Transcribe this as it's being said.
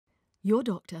Your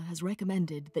doctor has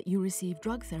recommended that you receive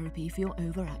drug therapy for your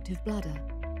overactive bladder.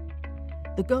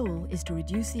 The goal is to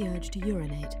reduce the urge to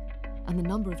urinate and the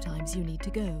number of times you need to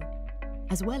go,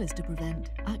 as well as to prevent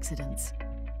accidents.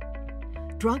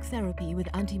 Drug therapy with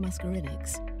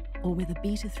antimuscarinics or with a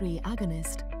beta-3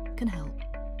 agonist can help.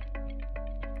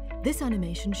 This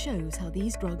animation shows how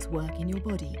these drugs work in your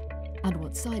body and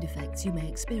what side effects you may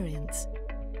experience.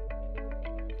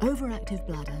 Overactive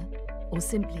bladder, or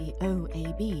simply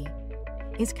OAB,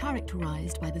 is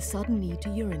characterized by the sudden need to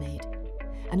urinate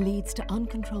and leads to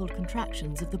uncontrolled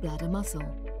contractions of the bladder muscle.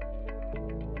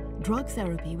 Drug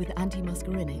therapy with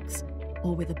antimuscarinics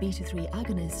or with a beta-3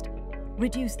 agonist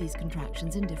reduce these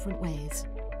contractions in different ways.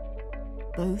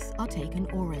 Both are taken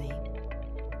orally.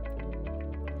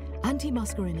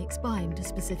 Antimuscarinics bind to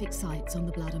specific sites on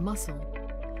the bladder muscle,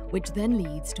 which then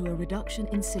leads to a reduction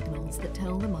in signals that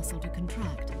tell the muscle to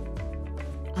contract.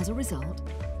 As a result,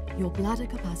 your bladder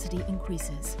capacity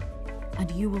increases, and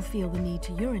you will feel the need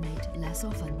to urinate less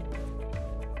often.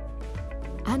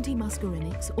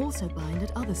 Antimuscarinics also bind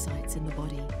at other sites in the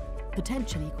body,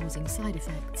 potentially causing side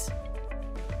effects.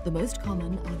 The most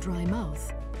common are dry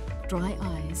mouth, dry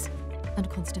eyes, and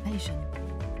constipation,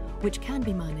 which can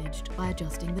be managed by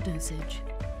adjusting the dosage.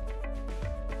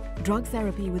 Drug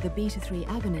therapy with a beta-3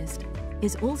 agonist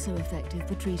is also effective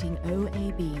for treating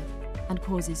OAB and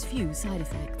causes few side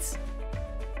effects.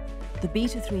 The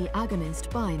beta-3 agonist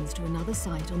binds to another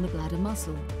site on the bladder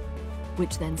muscle,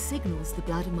 which then signals the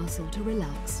bladder muscle to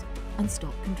relax and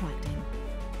stop contracting.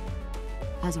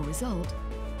 As a result,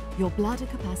 your bladder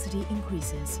capacity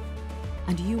increases,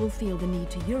 and you will feel the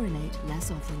need to urinate less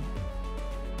often.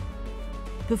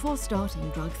 Before starting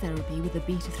drug therapy with a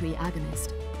beta-3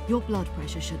 agonist, your blood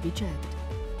pressure should be checked.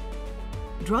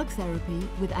 Drug therapy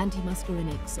with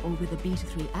antimuscarinics or with a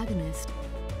beta-3 agonist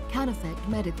can affect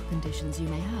medical conditions you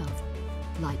may have,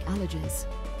 like allergies.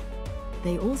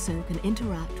 They also can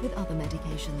interact with other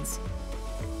medications.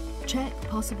 Check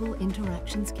possible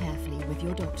interactions carefully with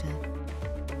your doctor.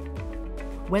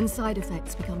 When side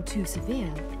effects become too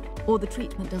severe or the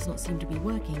treatment does not seem to be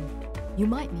working, you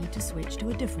might need to switch to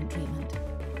a different treatment.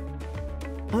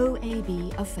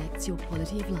 OAB affects your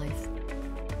quality of life.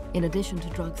 In addition to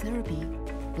drug therapy,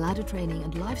 bladder training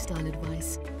and lifestyle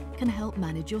advice can help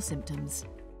manage your symptoms.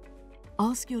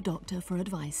 Ask your doctor for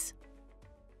advice.